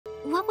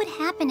what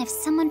would happen if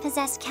someone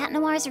possessed Cat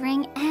Noir's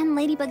ring and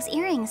Ladybug's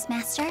earrings,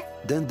 Master?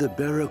 Then the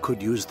bearer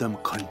could use them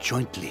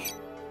conjointly,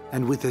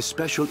 and with a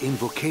special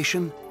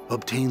invocation,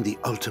 obtain the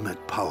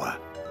ultimate power,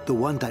 the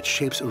one that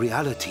shapes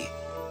reality.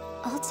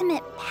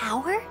 Ultimate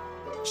power?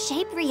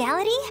 Shape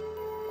reality?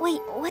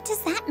 Wait, what does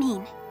that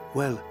mean?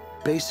 Well,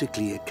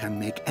 basically it can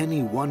make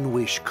any one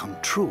wish come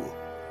true.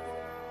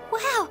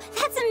 Wow,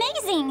 that's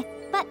amazing!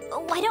 But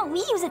why don't we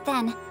use it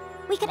then?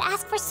 We could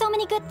ask for so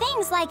many good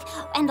things like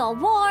end all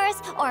wars,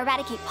 or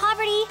eradicate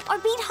poverty, or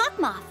beat Hawk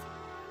Moth.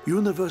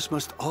 Universe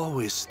must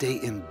always stay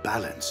in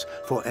balance.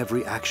 For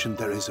every action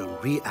there is a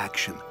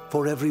reaction.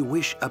 For every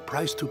wish, a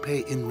price to pay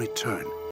in return.